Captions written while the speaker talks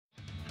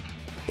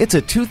It's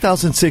a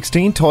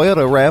 2016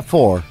 Toyota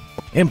RAV4.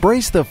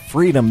 Embrace the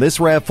freedom this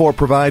RAV4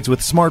 provides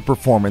with smart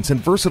performance and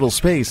versatile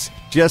space.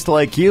 Just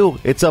like you,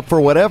 it's up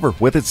for whatever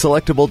with its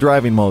selectable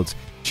driving modes.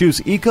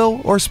 Choose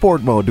Eco or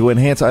Sport mode to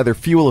enhance either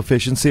fuel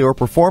efficiency or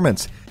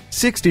performance.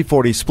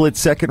 60/40 split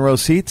second row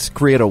seats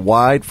create a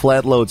wide,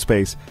 flat load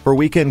space for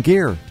weekend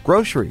gear,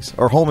 groceries,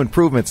 or home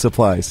improvement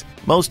supplies.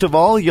 Most of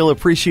all, you'll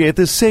appreciate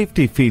the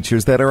safety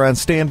features that are on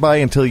standby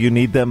until you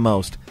need them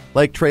most,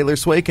 like trailer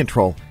sway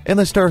control and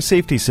the Star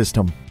Safety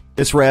System.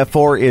 This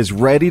RAV4 is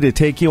ready to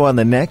take you on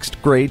the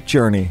next great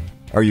journey.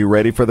 Are you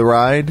ready for the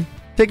ride?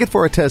 Take it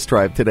for a test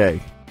drive today.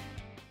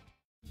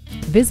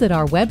 Visit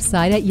our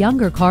website at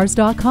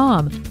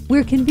youngercars.com.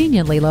 We're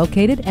conveniently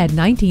located at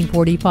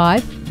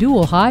 1945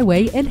 Dual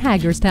Highway in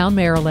Hagerstown,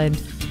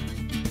 Maryland.